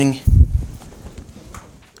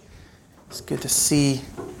It's good to see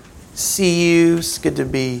you. It's good to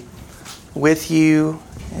be with you,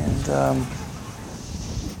 and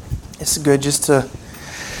it's good just to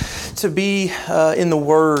be in the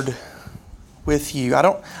Word with you. I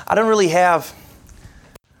don't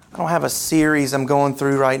have a series I'm going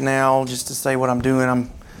through right now just to say what I'm doing. I'm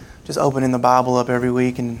just opening the Bible up every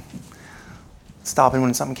week and stopping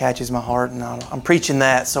when something catches my heart, and I'm preaching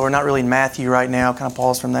that. So we're not really in Matthew right now. Kind of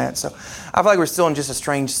pause from that. So I feel like we're still in just a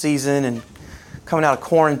strange season and coming out of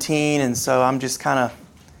quarantine, and so I'm just kind of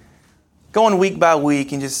going week by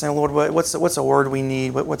week and just saying, Lord, what's a word we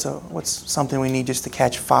need? What's something we need just to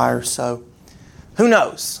catch fire? So who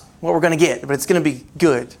knows what we're going to get, but it's going to be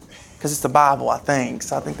good because it's the Bible, I think.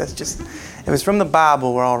 So I think that's just, if it's from the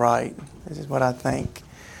Bible, we're all right. This is what I think.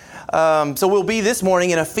 So we'll be this morning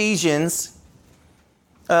in Ephesians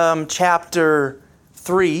chapter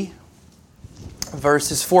 3,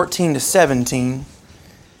 verses 14 to 17.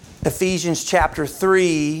 Ephesians chapter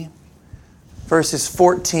 3, verses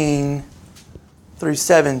 14 through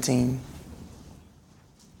 17.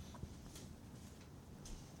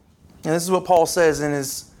 And this is what Paul says in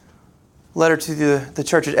his letter to the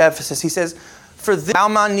church at Ephesus. He says, "For this I bow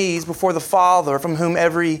my knees before the Father, from whom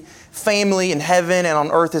every family in heaven and on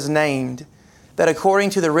earth is named, that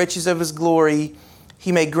according to the riches of His glory,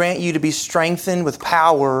 He may grant you to be strengthened with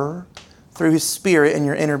power through His Spirit in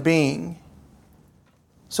your inner being,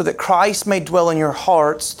 so that Christ may dwell in your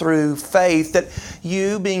hearts through faith, that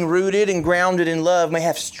you, being rooted and grounded in love, may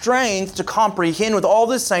have strength to comprehend with all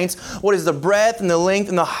the saints what is the breadth and the length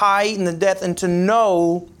and the height and the depth, and to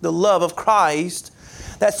know the love of Christ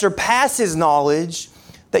that surpasses knowledge,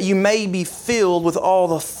 that you may be filled with all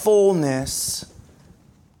the fullness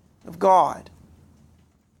of God."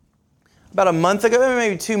 About a month ago,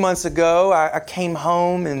 maybe 2 months ago, I came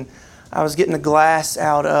home and I was getting a glass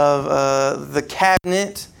out of the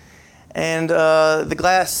cabinet, and the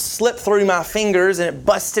glass slipped through my fingers and it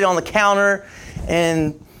busted on the counter,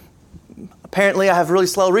 and apparently I have really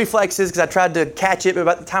slow reflexes because I tried to catch it, but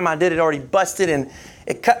by the time I did, it already busted and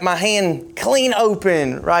it cut my hand clean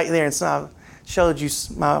open right there. And so I showed you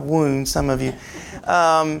my wound, some of you.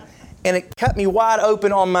 And it cut me wide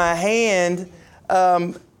open on my hand,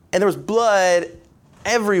 and there was blood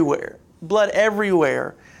everywhere.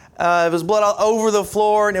 It was blood all over the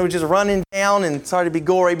floor, and it was just running down, and sorry to be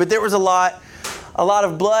gory, but there was a lot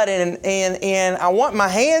of blood, and I want my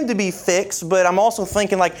hand to be fixed, but I'm also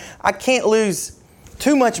thinking, like, I can't lose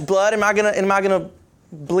too much blood. Am I gonna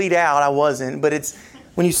bleed out? I wasn't, but it's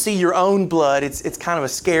when you see your own blood, it's kind of a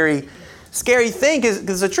scary thing,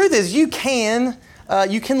 because the truth is you can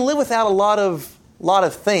live without a lot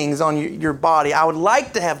of things on your body. I would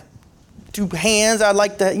like to have two hands. I'd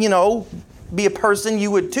like to, be a person.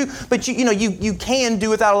 You would too. But you can do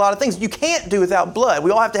without a lot of things. You can't do without blood.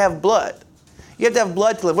 We all have to have blood. You have to have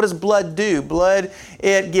blood to live. What does blood do? Blood,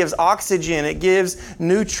 it gives oxygen. It gives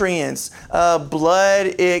nutrients. Blood,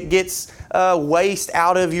 it gets waste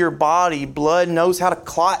out of your body. Blood knows how to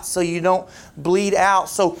clot so you don't bleed out.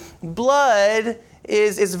 So blood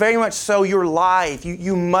is very much so your life.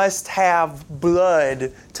 You must have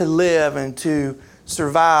blood to live and to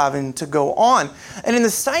survive and to go on. And in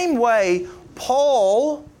the same way,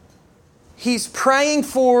 Paul, he's praying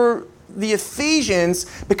for the Ephesians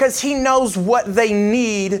because he knows what they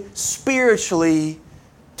need spiritually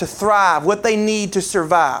to thrive, what they need to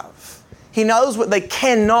survive. He knows what they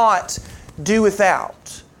cannot do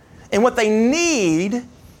without. And what they need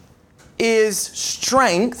is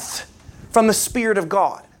strength from the Spirit of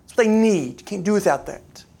God. That's what they need. You can't do without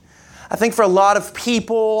that. I think for a lot of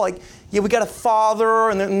people, we got a Father,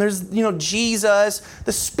 and then there's, Jesus.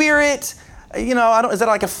 The Spirit, is that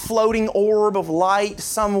like a floating orb of light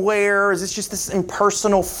somewhere? Is this just this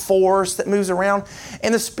impersonal force that moves around?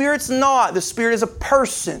 And the Spirit's not. The Spirit is a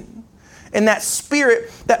person. And that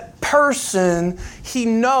Spirit, that person, He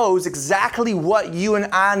knows exactly what you and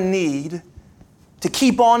I need to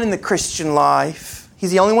keep on in the Christian life.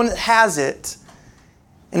 He's the only one that has it,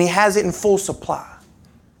 and He has it in full supply.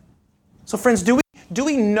 So friends, do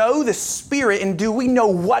we know the Spirit, and do we know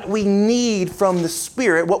what we need from the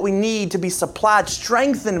Spirit, what we need to be supplied,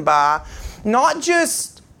 strengthened by, not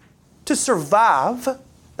just to survive,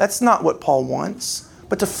 that's not what Paul wants,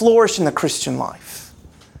 but to flourish in the Christian life.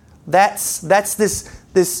 That's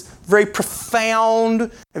this very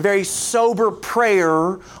profound, very sober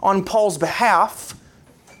prayer on Paul's behalf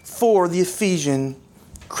for the Ephesian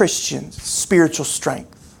Christians, spiritual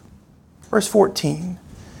strength. Verse 14.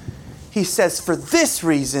 He says, "For this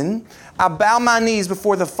reason, I bow my knees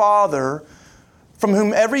before the Father, from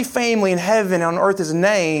whom every family in heaven and on earth is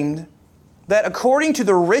named, that according to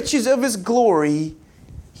the riches of His glory,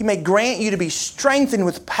 He may grant you to be strengthened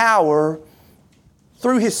with power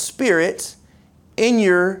through His Spirit in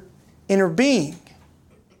your inner being.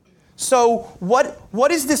 So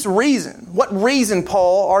what is this reason? What reason,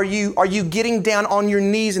 Paul, are you getting down on your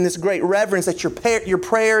knees in this great reverence that your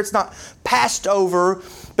prayer, it's not passed over,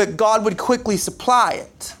 but God would quickly supply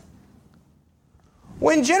it?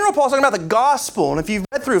 Well, in general, Paul's talking about the gospel. And if you've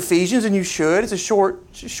read through Ephesians, and you should, it's a short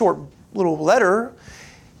little letter,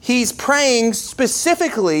 he's praying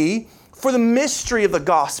specifically for the mystery of the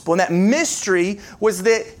gospel. And that mystery was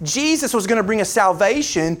that Jesus was going to bring a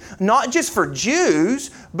salvation, not just for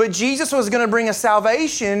Jews, but Jesus was going to bring a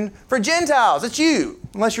salvation for Gentiles. It's you,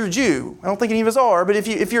 unless you're a Jew. I don't think any of us are, but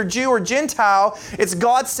if you're Jew or Gentile, it's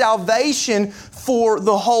God's salvation for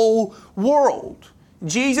the whole world.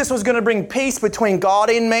 Jesus was going to bring peace between God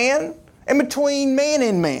and man, and between man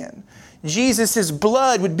and man. Jesus'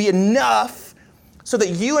 blood would be enough so that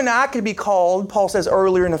you and I could be called, Paul says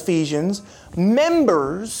earlier in Ephesians,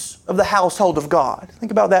 members of the household of God.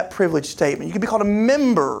 Think about that privilege statement. You could be called a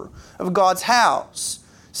member of God's house.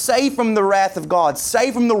 Saved from the wrath of God.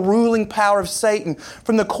 Saved from the ruling power of Satan.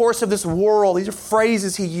 From the course of this world. These are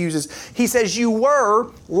phrases he uses. He says, you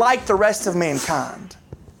were like the rest of mankind.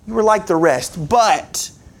 You were like the rest.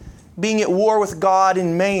 But being at war with God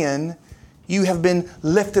and man, you have been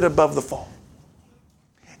lifted above the fall.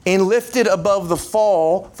 And lifted above the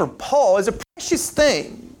fall for Paul is a precious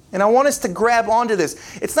thing. And I want us to grab onto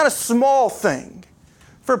this. It's not a small thing.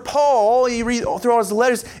 For Paul, you read through all his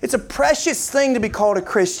letters, it's a precious thing to be called a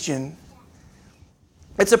Christian.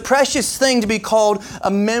 It's a precious thing to be called a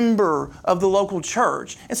member of the local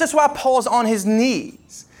church. And so that's why Paul's on his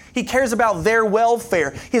knees. He cares about their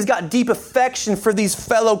welfare. He's got deep affection for these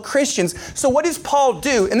fellow Christians. So what does Paul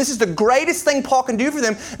do? And this is the greatest thing Paul can do for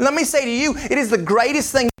them. And let me say to you, it is the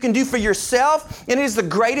greatest thing you can do for yourself, and it is the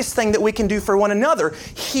greatest thing that we can do for one another.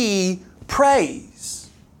 He prays.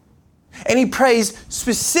 And he prays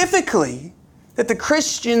specifically that the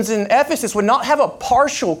Christians in Ephesus would not have a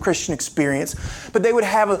partial Christian experience, but they would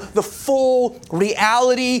have the full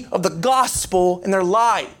reality of the gospel in their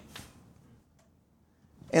life.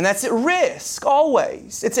 And that's at risk,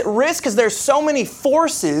 always. It's at risk because there's so many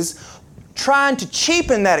forces trying to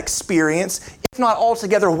cheapen that experience, if not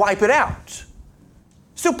altogether wipe it out.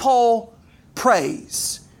 So Paul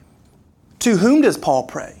prays. To whom does Paul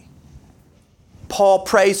pray? Paul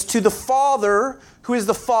prays to the Father, who is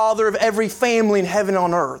the Father of every family in heaven and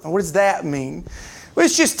on earth. And what does that mean? Well,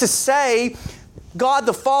 it's just to say, God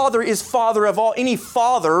the Father is Father of all. Any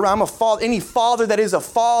father, any father that is a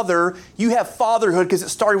father, you have fatherhood because it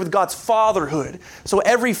started with God's fatherhood. So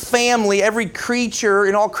every family, every creature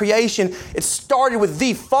in all creation, it started with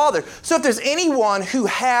the Father. So if there's anyone who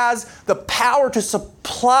has the power to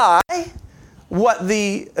supply what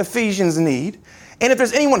the Ephesians need, and if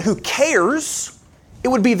there's anyone who cares, it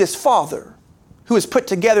would be this Father who has put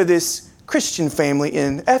together this Christian family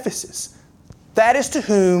in Ephesus. That is to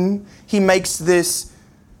whom he makes this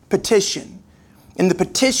petition. And the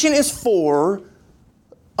petition is for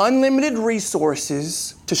unlimited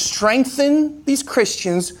resources to strengthen these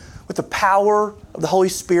Christians with the power of the Holy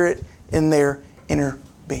Spirit in their inner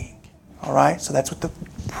being. All right? So that's what the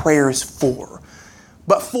prayer is for.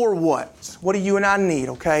 But for what? What do you and I need,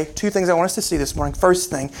 okay? Two things I want us to see this morning. First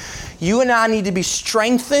thing, you and I need to be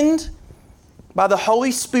strengthened by the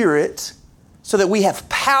Holy Spirit so that we have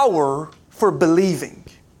power for believing.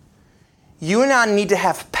 You and I need to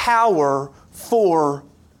have power for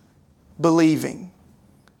believing.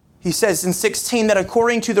 He says in 16 that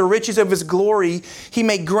according to the riches of His glory, He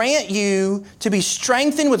may grant you to be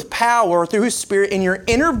strengthened with power through His Spirit in your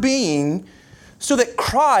inner being, so that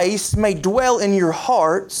Christ may dwell in your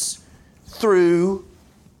hearts through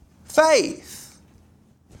faith.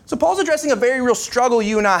 So Paul's addressing a very real struggle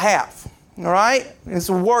you and I have. All right? It's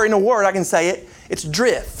a word, in a word I can say it. It's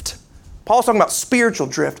drift. Paul's talking about spiritual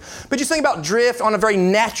drift. But just think about drift on a very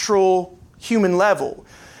natural human level.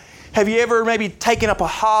 Have you ever maybe taken up a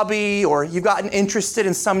hobby, or you've gotten interested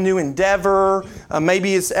in some new endeavor?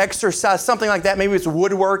 Maybe it's exercise, something like that. Maybe it's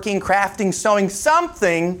woodworking, crafting, sewing,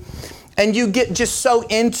 something. And you get just so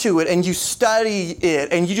into it and you study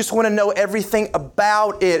it and you just want to know everything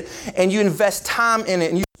about it and you invest time in it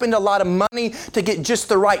and you spend a lot of money to get just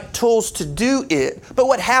the right tools to do it. But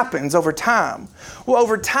what happens over time? Well,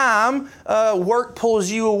 over time, work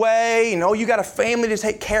pulls you away. You got a family to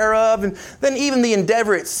take care of. And then even the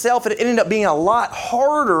endeavor itself, it ended up being a lot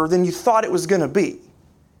harder than you thought it was going to be.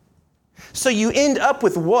 So you end up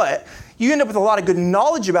with what? You end up with a lot of good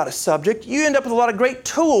knowledge about a subject. You end up with a lot of great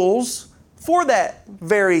tools for that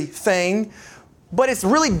very thing. but it's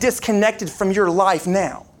really disconnected from your life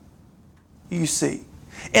now, you see.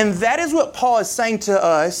 And that is what Paul is saying to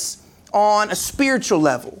us on a spiritual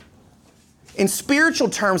level. In spiritual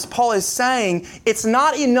terms, Paul is saying it's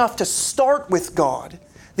not enough to start with God.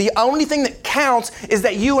 The only thing that counts is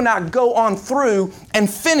that you and I go on through and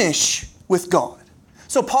finish with God.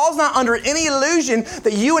 So Paul's not under any illusion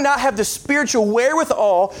that you and I have the spiritual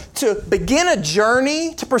wherewithal to begin a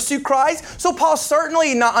journey to pursue Christ. So Paul's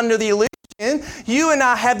certainly not under the illusion you and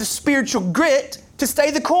I have the spiritual grit to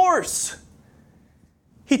stay the course.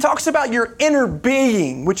 He talks about your inner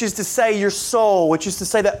being, which is to say your soul, which is to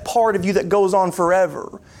say that part of you that goes on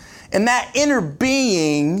forever. And that inner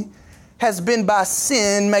being has been by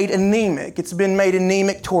sin made anemic. It's been made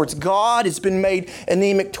anemic towards God. It's been made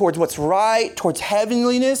anemic towards what's right, towards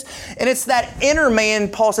heavenliness. And it's that inner man,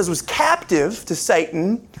 Paul says, was captive to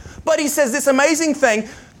Satan. But he says this amazing thing,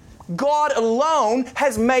 God alone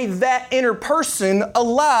has made that inner person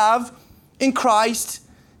alive in Christ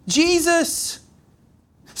Jesus.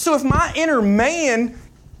 So if my inner man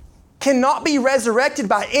cannot be resurrected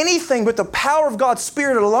by anything but the power of God's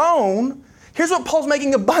Spirit alone, here's what Paul's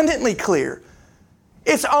making abundantly clear.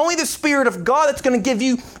 It's only the Spirit of God that's going to give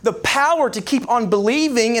you the power to keep on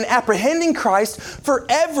believing and apprehending Christ for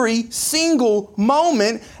every single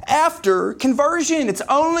moment after conversion. It's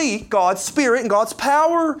only God's Spirit and God's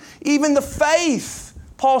power. Even the faith,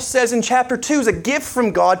 Paul says in chapter 2, is a gift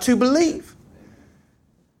from God to believe.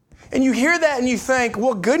 And you hear that and you think,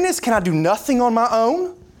 well, goodness, can I do nothing on my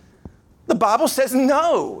own? The Bible says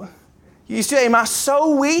no. You say, am I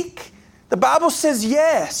so weak? The Bible says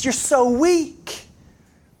yes, you're so weak.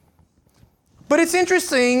 But it's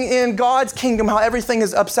interesting in God's kingdom how everything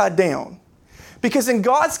is upside down. Because in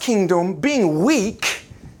God's kingdom, being weak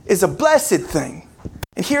is a blessed thing.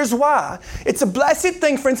 And here's why. It's a blessed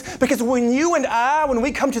thing, friends, because when you and I, when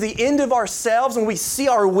we come to the end of ourselves and we see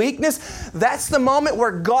our weakness, that's the moment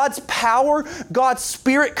where God's power, God's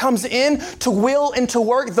Spirit comes in to will and to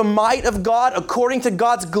work the might of God according to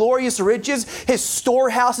God's glorious riches, His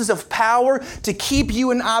storehouses of power to keep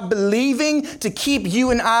you and I believing, to keep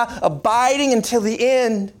you and I abiding until the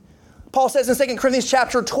end. Paul says in 2 Corinthians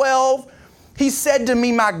chapter 12, he said to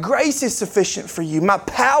me, my grace is sufficient for you. My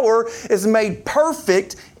power is made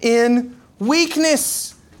perfect in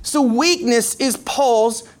weakness. So weakness is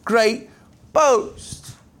Paul's great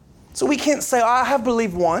boast. So we can't say, I have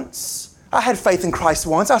believed once. I had faith in Christ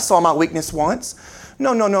once. I saw my weakness once.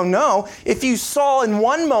 No. If you saw in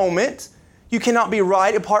one moment, you cannot be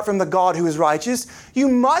right apart from the God who is righteous. You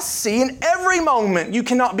must see in every moment you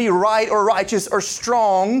cannot be right or righteous or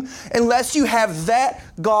strong unless you have that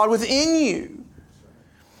God within you.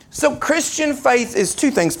 So Christian faith is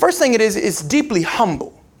two things. First thing it is, it's deeply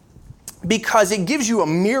humble because it gives you a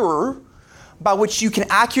mirror by which you can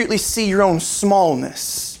accurately see your own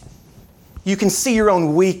smallness. You can see your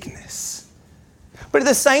own weakness. But at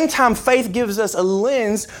the same time, faith gives us a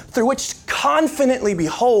lens through which to confidently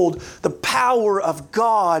behold the power of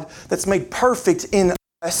God that's made perfect in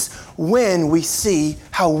us when we see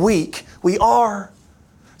how weak we are.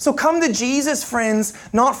 So come to Jesus, friends,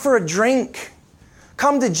 not for a drink.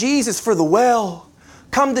 Come to Jesus for the well.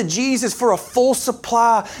 Come to Jesus for a full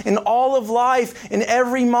supply in all of life, in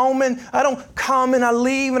every moment. I don't come and I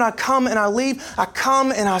leave and I come and I leave. I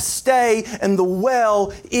come and I stay, and the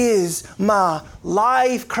well is my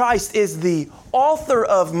life. Christ is the author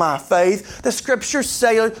of my faith. The Scriptures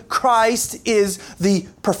say Christ is the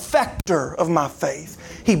perfecter of my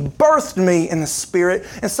faith. He birthed me in the Spirit,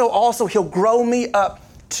 and so also He'll grow me up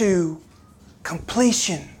to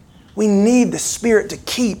completion. We need the Spirit to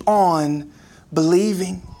keep on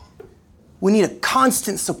believing. We need a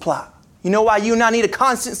constant supply. You know why you and I need a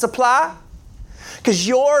constant supply? Because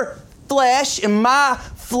your flesh and my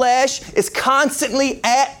flesh is constantly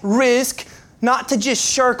at risk, not to just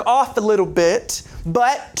shirk off a little bit,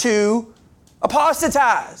 but to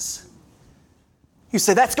apostatize. You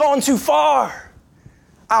say, that's gone too far.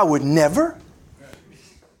 I would never.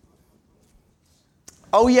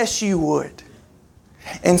 Oh, yes, you would.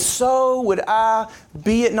 And so would I,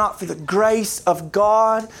 be it not for the grace of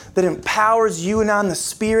God that empowers you and I in the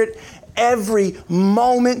Spirit every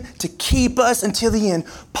moment to keep us until the end.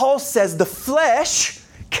 Paul says the flesh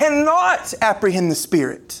cannot apprehend the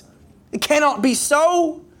Spirit. It cannot be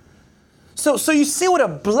so. So you see what a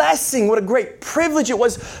blessing, what a great privilege it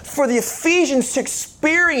was for the Ephesians to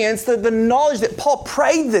experience the knowledge that Paul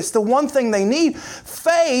prayed this, the one thing they need.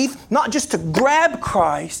 Faith, not just to grab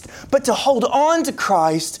Christ, but to hold on to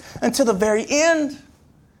Christ until the very end.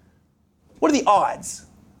 What are the odds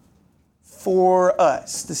for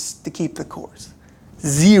us to keep the course?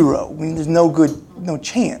 Zero. I mean, there's no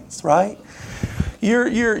chance, right?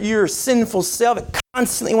 your sinful self. It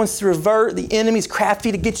constantly wants to revert. The enemy's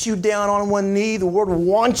crafty to get you down on one knee. The world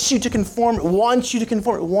wants you to conform. It wants you to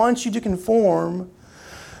conform. It wants you to conform.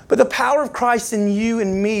 But the power of Christ in you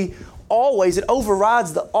and me, always, it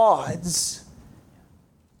overrides the odds.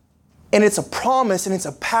 And it's a promise and it's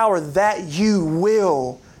a power that you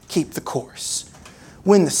will keep the course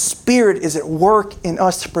when the Spirit is at work in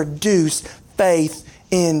us to produce faith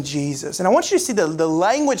in Jesus. And I want you to see the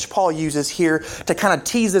language Paul uses here to kind of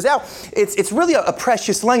tease this out. It's really a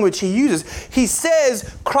precious language he uses. He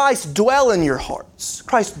says, Christ dwell in your hearts.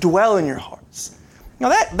 Christ dwell in your hearts. Now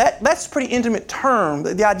that's a pretty intimate term,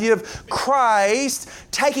 the idea of Christ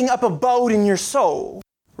taking up abode in your soul,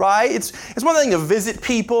 right? It's one thing to visit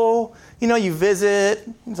people. You visit,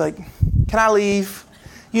 it's like, can I leave?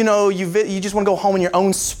 You just want to go home in your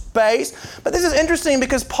own space. But this is interesting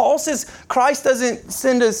because Paul says Christ doesn't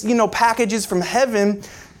send us, packages from heaven.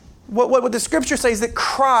 What the Scripture says is that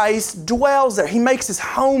Christ dwells there. He makes His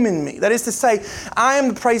home in me. That is to say, I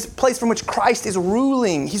am the place from which Christ is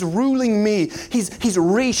ruling. He's ruling me. He's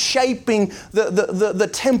reshaping the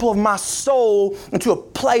temple of my soul into a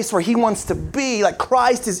place where He wants to be. Like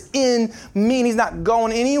Christ is in me and He's not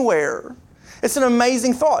going anywhere. It's an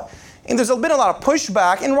amazing thought. And there's been a lot of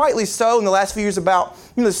pushback, and rightly so, in the last few years about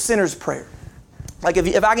the sinner's prayer. Like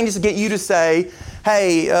if I can just get you to say,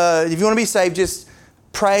 hey, if you want to be saved, just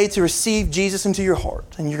pray to receive Jesus into your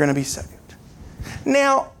heart, and you're going to be saved.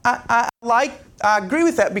 Now, I agree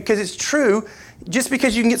with that because it's true. Just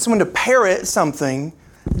because you can get someone to parrot something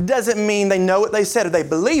doesn't mean they know what they said or they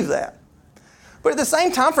believe that. But at the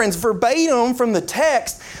same time, friends, verbatim from the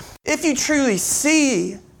text, if you truly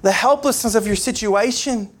see the helplessness of your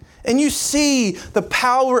situation, and you see the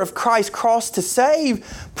power of Christ's cross to save,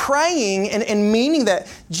 praying and meaning that,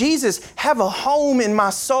 Jesus, have a home in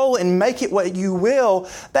my soul and make it what you will,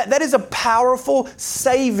 that is a powerful,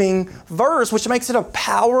 saving verse, which makes it a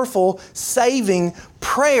powerful, saving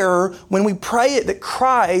prayer when we pray it that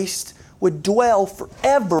Christ would dwell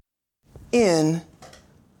forever in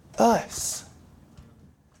us.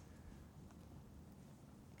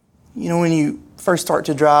 When you first start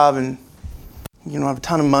to drive and you don't have a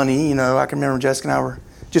ton of money, I can remember Jessica and I were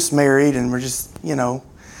just married and we're just,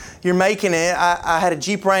 you're making it. I had a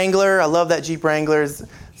Jeep Wrangler. I love that Jeep Wrangler. It's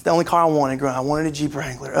the only car I wanted growing up. I wanted a Jeep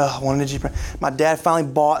Wrangler. I wanted a Jeep Wrangler. My dad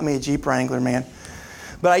finally bought me a Jeep Wrangler, man.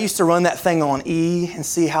 But I used to run that thing on E and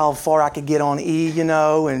see how far I could get on E,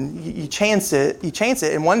 and you chance it.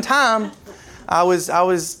 And one time I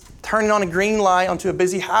was turning on a green light onto a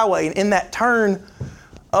busy highway, and in that turn,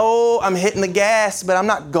 I'm hitting the gas, but I'm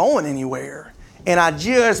not going anywhere. And I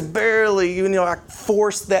just barely, I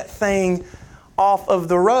forced that thing off of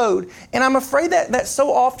the road. And I'm afraid that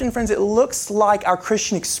so often, friends, it looks like our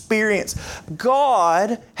Christian experience.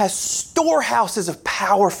 God has storehouses of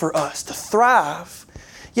power for us to thrive.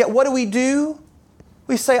 Yet what do?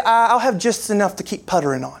 We say, I'll have just enough to keep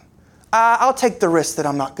puttering on. I'll take the risk that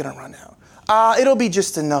I'm not going to run out. It'll be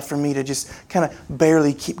just enough for me to just kind of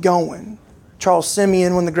barely keep going. Charles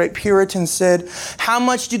Simeon, one of the great Puritans, said, how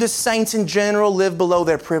much do the saints in general live below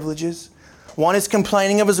their privileges? One is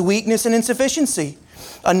complaining of his weakness and insufficiency.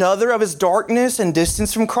 Another of his darkness and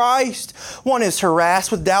distance from Christ. One is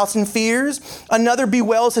harassed with doubts and fears. Another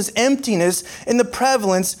bewails his emptiness in the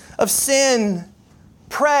prevalence of sin.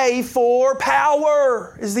 Pray for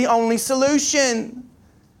power is the only solution.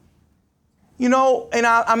 And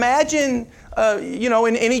I imagine,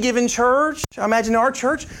 in any given church, I imagine in our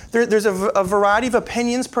church, there's a variety of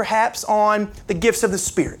opinions perhaps on the gifts of the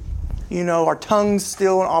Spirit. Our tongue's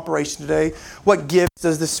still in operation today. What gifts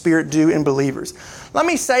does the Spirit do in believers? Let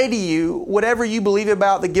me say to you, whatever you believe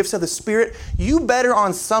about the gifts of the Spirit, you better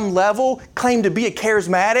on some level claim to be a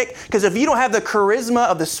charismatic, because if you don't have the charisma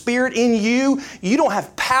of the Spirit in you, you don't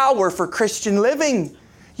have power for Christian living.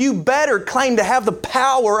 You better claim to have the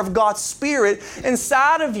power of God's Spirit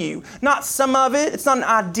inside of you. Not some of it. It's not an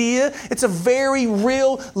idea. It's a very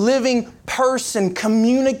real, living person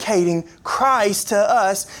communicating Christ to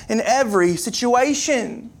us in every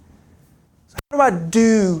situation. So how do I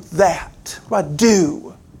do that? What do I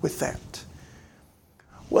do with that?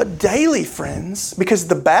 Well, daily, friends, because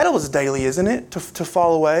the battle is daily, isn't it? To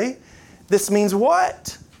fall away. This means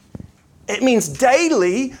what? It means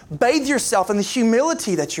daily, bathe yourself in the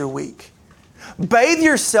humility that you're weak. Bathe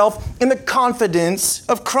yourself in the confidence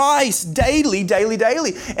of Christ daily, daily,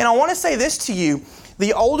 daily. And I want to say this to you.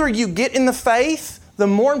 The older you get in the faith, the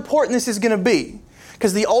more important this is going to be.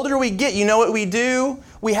 Because the older we get, you know what we do?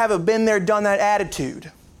 We have a been there, done that attitude.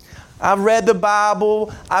 I've read the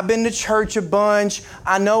Bible. I've been to church a bunch.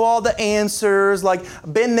 I know all the answers. Like,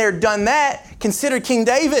 been there, done that. Consider King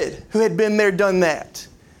David, who had been there, done that.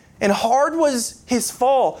 And hard was his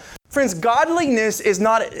fall. Friends, godliness is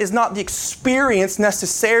not the experience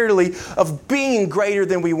necessarily of being greater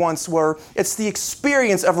than we once were. It's the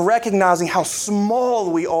experience of recognizing how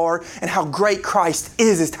small we are and how great Christ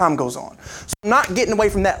is as time goes on. So I'm not getting away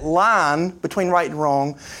from that line between right and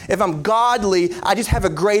wrong. If I'm godly, I just have a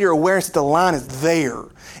greater awareness that the line is there.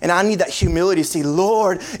 And I need that humility to see,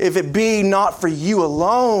 Lord, if it be not for you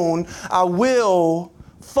alone, I will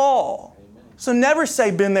fall. Amen. So never say,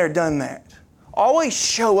 been there, done that. Always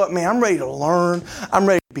show up, man. I'm ready to learn. I'm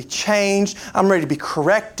ready to be changed. I'm ready to be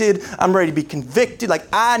corrected. I'm ready to be convicted. Like,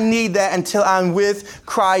 I need that until I'm with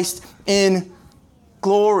Christ in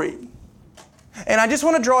glory. And I just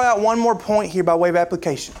want to draw out one more point here by way of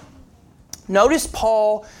application. Notice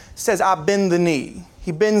Paul says, I bend the knee.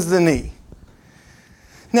 He bends the knee.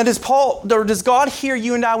 Now, does God hear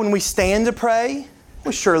you and I when we stand to pray?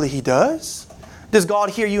 Well, surely He does. Does God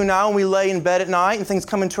hear you and I when we lay in bed at night and things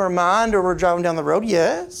come into our mind or we're driving down the road?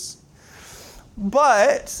 Yes.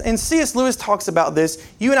 But, and C.S. Lewis talks about this,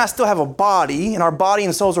 you and I still have a body, and our body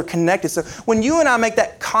and souls are connected. So when you and I make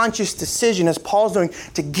that conscious decision, as Paul's doing,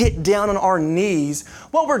 to get down on our knees,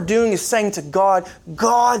 what we're doing is saying to God,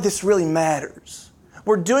 God, this really matters.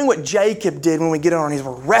 We're doing what Jacob did when we get on our knees.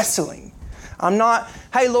 We're wrestling. I'm not,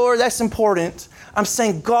 hey, Lord, that's important. I'm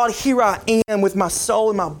saying, God, here I am with my soul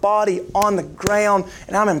and my body on the ground,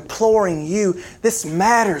 and I'm imploring you. This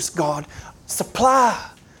matters, God. Supply.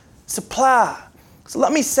 So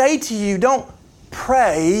let me say to you, don't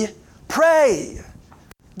pray.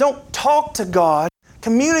 Don't talk to God.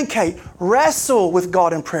 Communicate. Wrestle with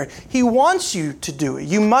God in prayer. He wants you to do it.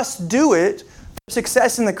 You must do it for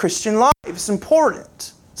success in the Christian life. It's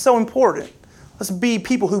important. So important. Let's be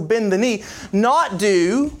people who bend the knee. Not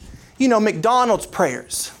do McDonald's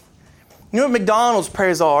prayers. You know what McDonald's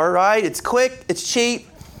prayers are, right? It's quick, it's cheap,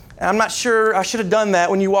 and I'm not sure I should have done that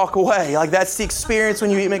when you walk away. Like, that's the experience when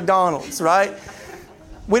you eat McDonald's, right?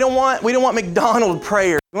 We don't want McDonald's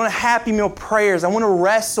prayers. We want a Happy Meal prayers. I want to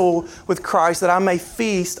wrestle with Christ that I may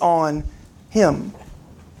feast on Him.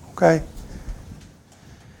 Okay?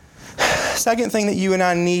 Second thing that you and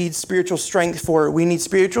I need spiritual strength for, we need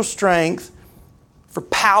spiritual strength for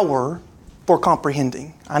power for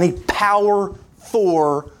comprehending. I need power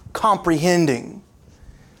for comprehending.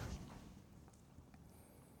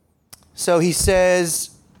 So he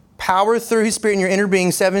says, power through His Spirit in your inner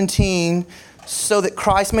being, 17, so that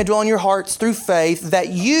Christ may dwell in your hearts through faith, that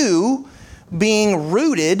you, being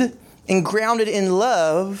rooted and grounded in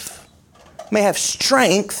love, may have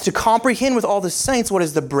strength to comprehend with all the saints what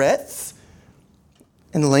is the breadth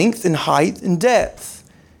and length and height and depth,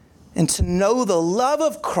 and to know the love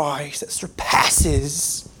of Christ that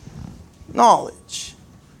surpasses knowledge.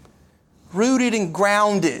 Rooted and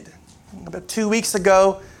grounded. About 2 weeks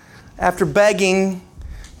ago, after begging,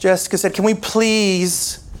 Jessica said, can we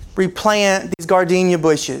please replant these gardenia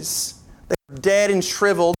bushes? They were dead and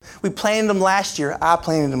shriveled. We planted them last year. I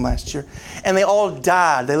planted them last year. And they all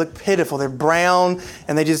died. They look pitiful. They're brown,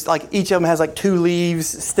 and they just, like, each of them has like 2 leaves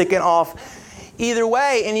sticking off. Either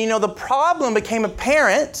way, and the problem became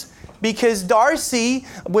apparent because Darcy,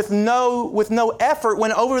 with no effort,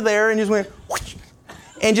 went over there and just went whoosh,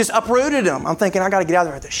 and just uprooted them. I'm thinking, I got to get out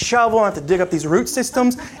there with the shovel. I have to dig up these root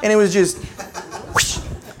systems. And it was just whoosh,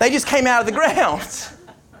 they just came out of the ground.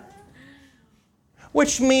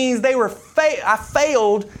 Which means I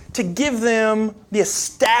failed to give them the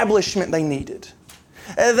establishment they needed.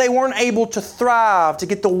 They weren't able to thrive, to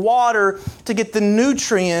get the water, to get the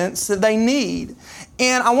nutrients that they need.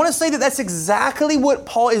 And I want to say that that's exactly what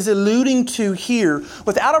Paul is alluding to here.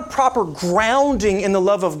 Without a proper grounding in the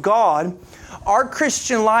love of God, our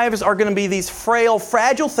Christian lives are going to be these frail,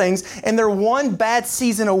 fragile things, and they're one bad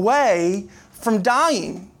season away from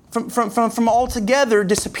dying, from altogether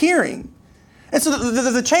disappearing. And so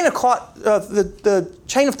the chain of thought, the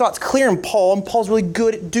chain of thought's clear in Paul, and Paul's really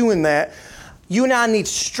good at doing that. You and I need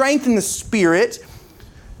strength in the Spirit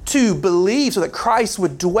to believe so that Christ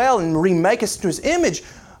would dwell and remake us into His image.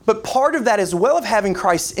 But part of that as well of having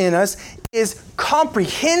Christ in us is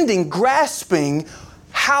comprehending, grasping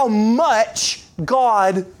how much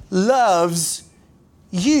God loves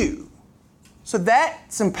you. So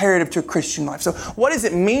that's imperative to a Christian life. So what does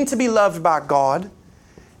it mean to be loved by God?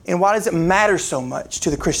 And why does it matter so much to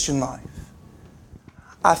the Christian life?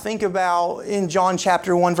 I think about in John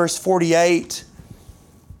chapter 1, verse 48,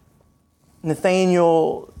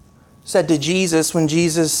 Nathanael said to Jesus, when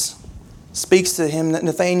Jesus speaks to him, that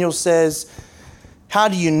Nathanael says, how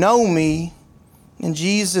do you know me? And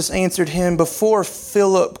Jesus answered him, before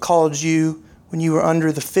Philip called you, when you were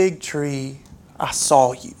under the fig tree, I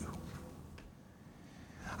saw you.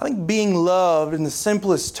 I think being loved, in the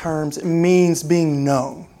simplest terms, it means being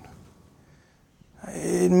known.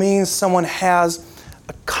 It means someone has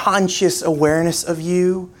a conscious awareness of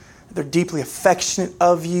you. They're deeply affectionate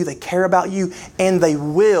of you. They care about you. And they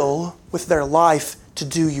will, with their life, to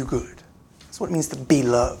do you good. That's what it means to be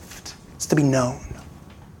loved. It's to be known.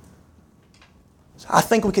 So I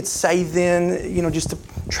think we could say then, just to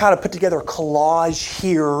try to put together a collage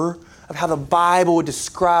here of how the Bible would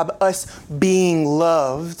describe us being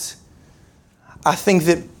loved. I think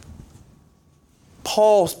that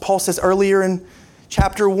Paul says earlier in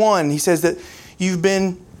chapter 1, he says that you've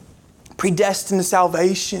been predestined to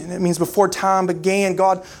salvation. It means before time began,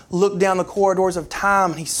 God looked down the corridors of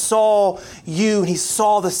time and He saw you and He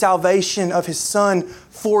saw the salvation of His Son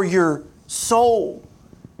for your soul.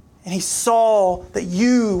 And He saw that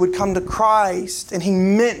you would come to Christ and He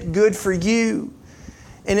meant good for you.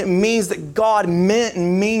 And it means that God meant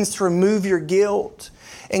and means to remove your guilt.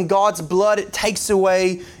 And God's blood, it takes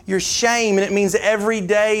away your shame. And it means that every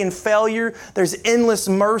day in failure, there's endless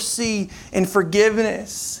mercy and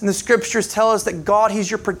forgiveness. And the Scriptures tell us that God,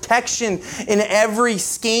 He's your protection in every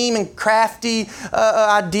scheme and crafty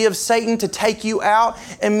idea of Satan to take you out.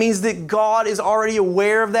 It means that God is already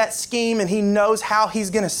aware of that scheme and He knows how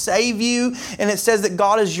He's going to save you. And it says that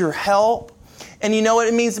God is your help. And you know what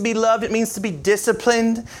it means to be loved? It means to be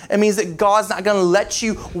disciplined. It means that God's not going to let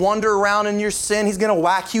you wander around in your sin. He's going to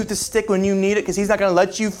whack you with the stick when you need it because He's not going to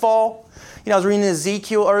let you fall. I was reading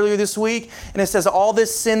Ezekiel earlier this week, and it says all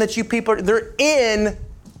this sin that you people, they're in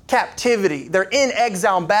captivity. They're in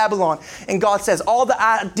exile in Babylon. And God says all the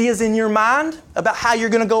ideas in your mind about how you're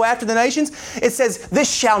going to go after the nations, it says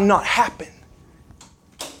this shall not happen.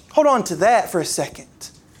 Hold on to that for a second.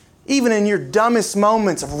 Even in your dumbest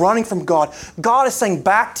moments of running from God, God is saying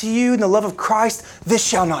back to you in the love of Christ, this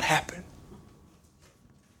shall not happen.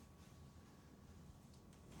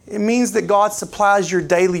 It means that God supplies your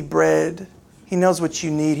daily bread. He knows what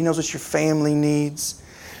you need. He knows what your family needs.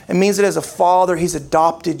 It means that as a father, He's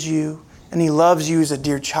adopted you and He loves you as a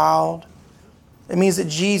dear child. It means that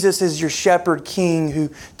Jesus is your shepherd king who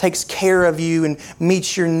takes care of you and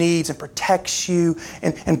meets your needs and protects you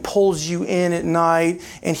and pulls you in at night,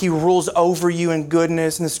 and He rules over you in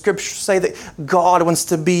goodness. And the Scriptures say that God wants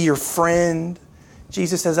to be your friend.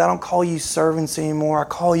 Jesus says, I don't call you servants anymore. I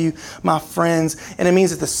call you my friends. And it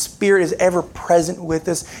means that the Spirit is ever present with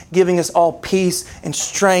us, giving us all peace and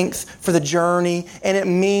strength for the journey. And it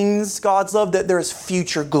means, God's love, that there is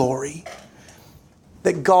future glory.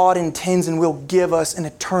 That God intends and will give us an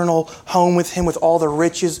eternal home with Him with all the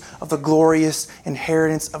riches of the glorious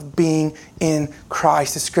inheritance of being in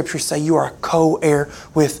Christ. The Scriptures say you are a co-heir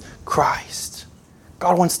with Christ.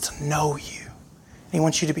 God wants to know you. And He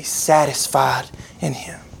wants you to be satisfied in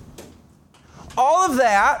Him. All of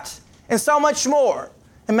that and so much more.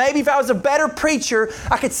 And maybe if I was a better preacher,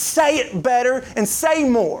 I could say it better and say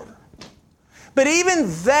more. But even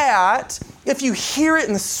that, if you hear it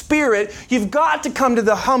in the Spirit, you've got to come to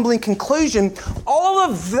the humbling conclusion, all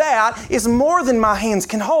of that is more than my hands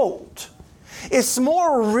can hold. It's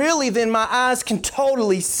more really than my eyes can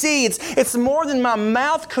totally see. It's more than my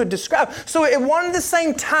mouth could describe. So at one and the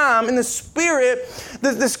same time, in the Spirit,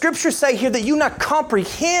 the Scriptures say here that you not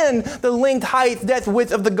comprehend the length, height, depth,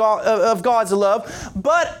 width of God's love,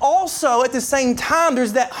 but also at the same time,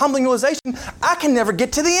 there's that humbling realization, I can never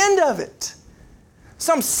get to the end of it.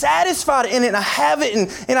 So I'm satisfied in it and I have it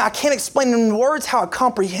and I can't explain in words how I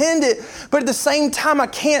comprehend it. But at the same time, I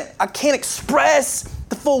can't express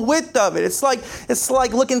the full width of it. It's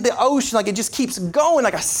like looking at the ocean, like it just keeps going.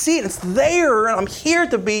 Like I see it, it's there, and I'm here at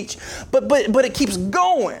the beach, but it keeps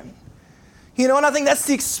going. And I think that's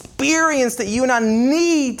the experience that you and I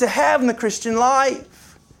need to have in the Christian life.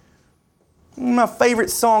 One of my favorite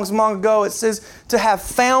songs long ago, it says, to have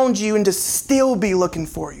found you and to still be looking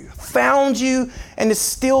for you. Found you and to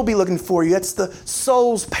still be looking for you. That's the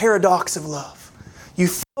soul's paradox of love. You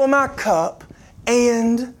fill my cup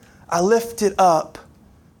and I lift it up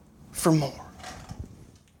for more.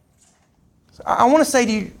 So I want to say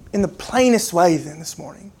to you in the plainest way then this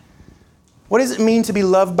morning, what does it mean to be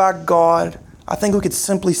loved by God? I think we could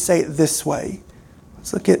simply say it this way.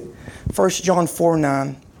 Let's look at 1 John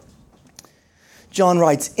 4:9. John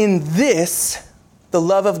writes, in this, the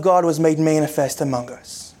love of God was made manifest among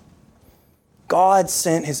us. God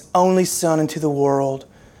sent His only Son into the world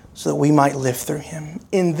so that we might live through Him.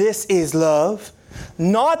 In this is love,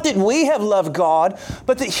 not that we have loved God,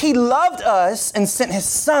 but that He loved us and sent His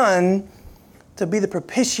Son to be the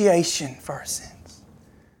propitiation for our sins.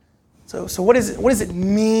 So what does it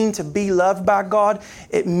mean to be loved by God?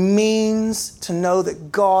 It means to know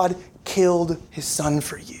that God killed His Son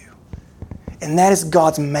for you. And that is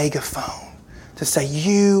God's megaphone to say,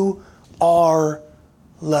 you are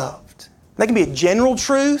loved. That can be a general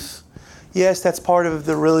truth. Yes, that's part of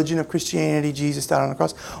the religion of Christianity. Jesus died on the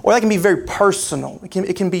cross. Or that can be very personal.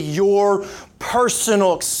 It can be your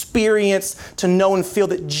personal experience to know and feel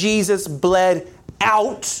that Jesus bled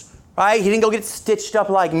out. Right? He didn't go get stitched up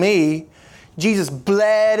like me. Jesus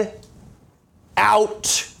bled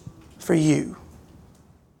out for you.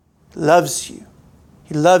 He loves you.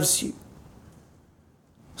 He loves you.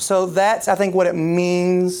 So that's, I think, what it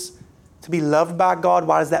means to be loved by God.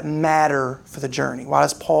 Why does that matter for the journey? Why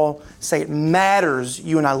does Paul say it matters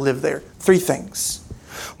you and I live there? 3 things.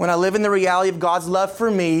 When I live in the reality of God's love for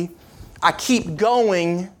me, I keep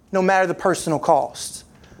going no matter the personal cost.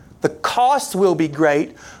 The cost will be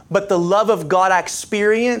great, but the love of God I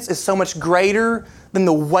experience is so much greater than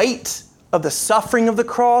the weight of the suffering of the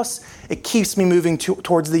cross. It keeps me moving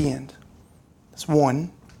towards the end. That's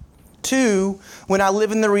 1. 2, when I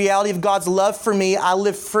live in the reality of God's love for me, I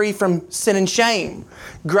live free from sin and shame.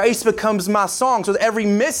 Grace becomes my song. So with every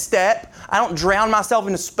misstep, I don't drown myself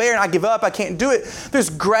in despair and I give up, I can't do it. There's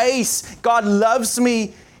grace. God loves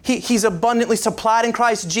me. He's abundantly supplied in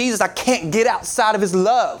Christ Jesus. I can't get outside of His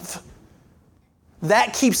love.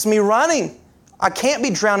 That keeps me running. I can't be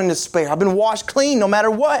drowned in despair. I've been washed clean no matter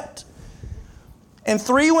what. And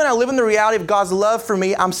 3, when I live in the reality of God's love for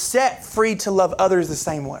me, I'm set free to love others the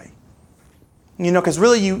same way. You know, because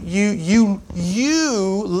really you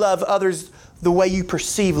love others the way you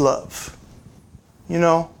perceive love. You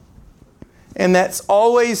know? And that's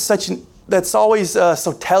always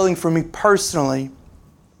so telling for me personally.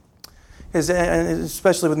 And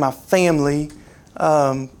especially with my family.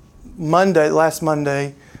 Last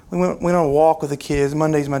Monday, we went on a walk with the kids.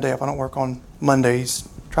 Monday's my day off. I don't work on Mondays.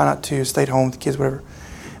 Try not to. Stay at home with the kids, whatever.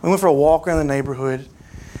 We went for a walk around the neighborhood.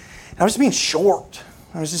 And I was just being short.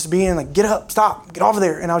 I was just being like, get up, stop, get off of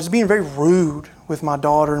there. And I was just being very rude with my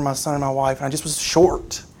daughter and my son and my wife. And I just was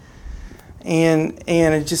short. And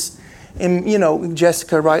it just... And, you know,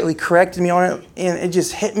 Jessica rightly corrected me on it, and it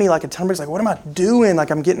just hit me like a ton of bricks. Like, what am I doing? Like,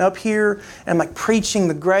 I'm getting up here, and I'm like preaching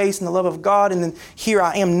the grace and the love of God, and then here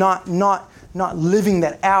I am not living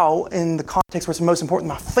that out in the context where it's most important,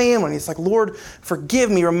 my family. And it's like, Lord,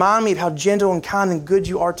 forgive me. Remind me of how gentle and kind and good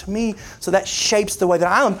you are to me. So that shapes the way that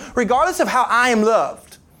I am, regardless of how I am loved.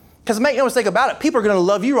 Because make no mistake about it, people are going to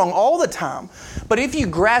love you wrong all the time. But if you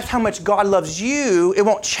grasp how much God loves you, it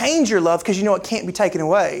won't change your love because you know it can't be taken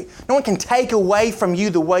away. No one can take away from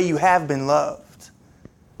you the way you have been loved.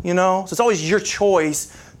 You know? So it's always your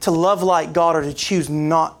choice to love like God or to choose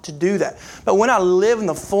not to do that. But when I live in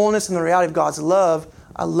the fullness and the reality of God's love,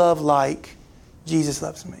 I love like Jesus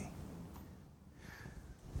loves me.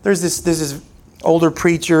 There's this older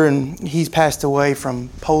preacher, and he's passed away from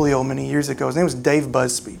polio many years ago. His name was Dave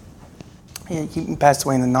Busby. He passed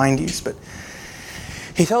away in the 90s, but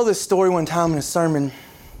he told this story one time in a sermon,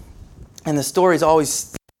 and the story's always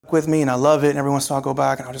stuck with me, and I love it, and every once in a while I'll go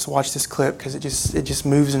back and I'll just watch this clip because it just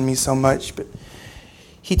moves in me so much. But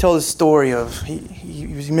he told this story of, he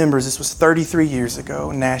remembers this was 33 years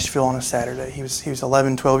ago in Nashville on a Saturday. He was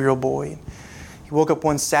 11, 12-year-old boy. He woke up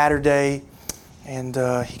one Saturday, and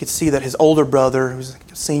he could see that his older brother, who was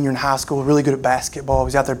a senior in high school, really good at basketball,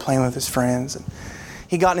 was out there playing with his friends. And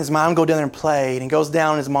he got in his mind, go down there and play. And he goes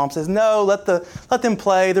down, and his mom says, no, let them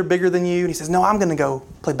play. They're bigger than you. And he says, no, I'm going to go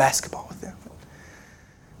play basketball with them.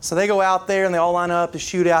 So they go out there, and they all line up to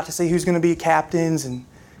shoot out to see who's going to be captains. And,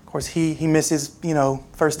 of course, he misses,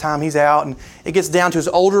 first time he's out. And it gets down to his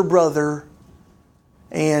older brother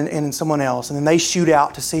and someone else. And then they shoot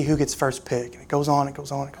out to see who gets first pick. And it goes on, it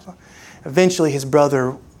goes on, it goes on. Eventually, his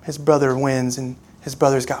brother wins, and his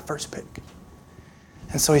brother's got first pick.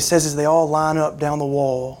 And so he says, as they all line up down the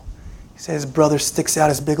wall, he says his brother sticks out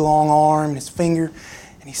his big long arm and his finger,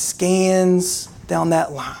 and he scans down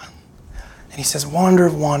that line. And he says, wonder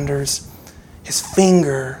of wonders, his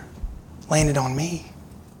finger landed on me.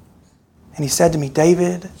 And he said to me,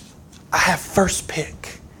 David, I have first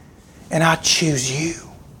pick, and I choose you.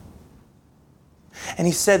 And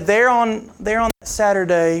he said, there on that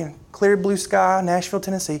Saturday, clear blue sky, Nashville,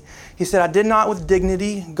 Tennessee, he said, I did not with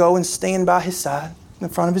dignity go and stand by his side in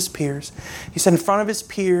front of his peers. He said, in front of his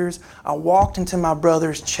peers, I walked into my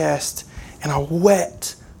brother's chest and I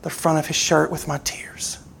wet the front of his shirt with my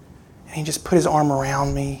tears. And he just put his arm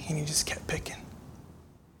around me and he just kept picking.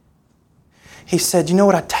 He said, you know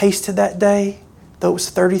what I tasted that day, though it was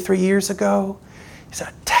 33 years ago? He said,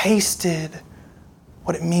 I tasted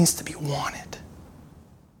what it means to be wanted.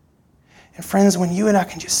 And friends, when you and I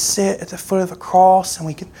can just sit at the foot of the cross and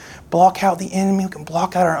we can block out the enemy, we can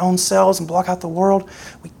block out our own selves and block out the world,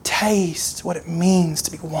 we taste what it means to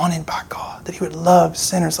be wanted by God, that He would love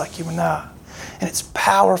sinners like you and I. And it's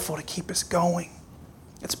powerful to keep us going.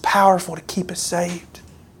 It's powerful to keep us saved.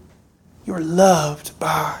 You are loved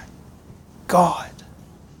by God.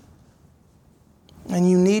 And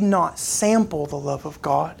you need not sample the love of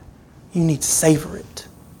God. You need to savor it.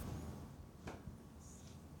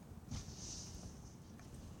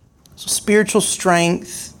 So spiritual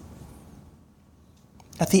strength,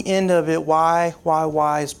 at the end of it, why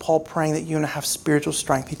is Paul praying that you and I have spiritual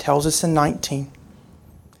strength? He tells us in 19.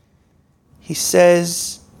 He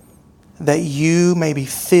says that you may be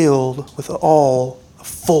filled with all the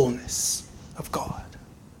fullness of God.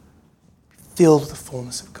 Filled with the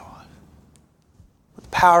fullness of God. With the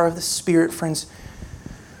power of the Spirit, friends,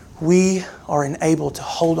 we are enabled to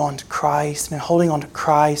hold on to Christ. And in holding on to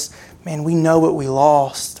Christ, man, we know what we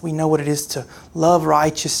lost. We know what it is to love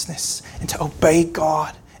righteousness and to obey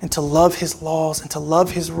God and to love His laws and to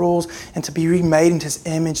love His rules and to be remade into His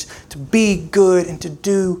image, to be good and to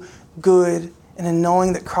do good. And in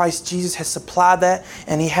knowing that Christ Jesus has supplied that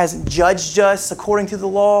and He hasn't judged us according to the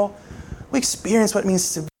law, we experience what it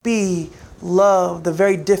means to be loved. The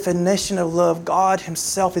very definition of love, God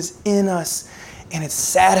Himself is in us. And it's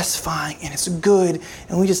satisfying and it's good.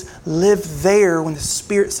 And we just live there when the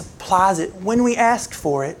Spirit supplies it. When we ask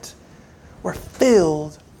for it, we're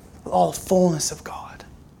filled with all the fullness of God.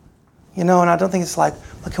 You know, and I don't think it's like,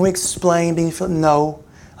 can we explain being filled? No.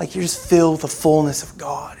 Like you're just filled with the fullness of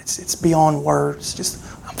God. It's beyond words. Just,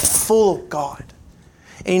 I'm full of God.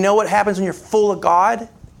 And you know what happens when you're full of God?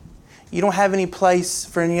 You don't have any place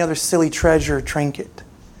for any other silly treasure or trinket.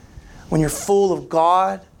 When you're full of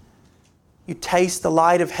God, you taste the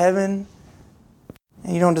light of heaven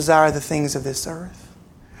and you don't desire the things of this earth.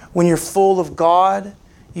 When you're full of God,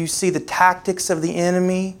 you see the tactics of the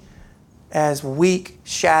enemy as weak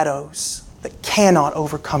shadows that cannot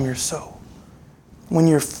overcome your soul. When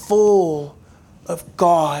you're full of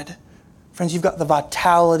God, friends, you've got the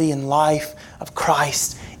vitality and life of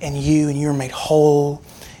Christ in you, and you're made whole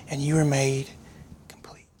and you are made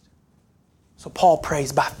complete. So Paul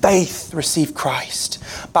prays, by faith receive Christ.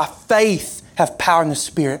 By faith have power in the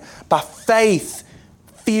Spirit. By faith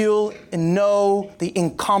feel and know the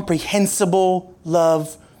incomprehensible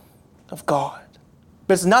love of God.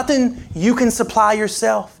 But it's nothing you can supply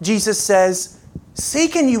yourself. Jesus says,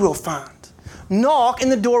 seek and you will find. Knock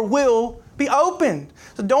and the door will be opened.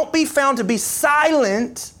 So don't be found to be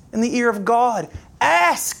silent in the ear of God.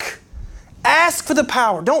 Ask. Ask for the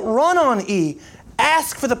power. Don't run on E.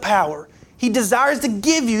 Ask for the power. He desires to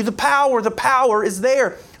give you the power. The power is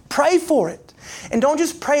there. Pray for it. And don't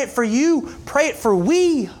just pray it for you. Pray it for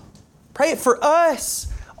we. Pray it for us.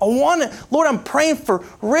 Lord, I'm praying for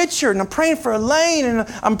Richard, and I'm praying for Elaine, and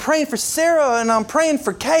I'm praying for Sarah, and I'm praying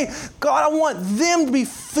for Kay. God, I want them to be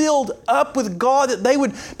filled up with God, that they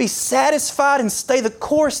would be satisfied and stay the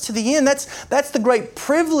course to the end. That's the great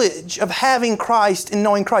privilege of having Christ and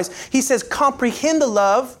knowing Christ. He says, comprehend the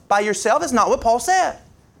love by yourself. That's not what Paul said.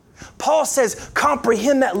 Paul says,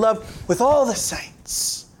 comprehend that love with all the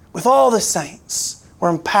saints. With all the saints. We're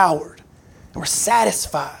empowered and we're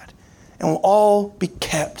satisfied. And we'll all be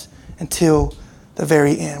kept until the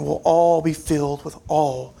very end. We'll all be filled with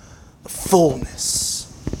all the fullness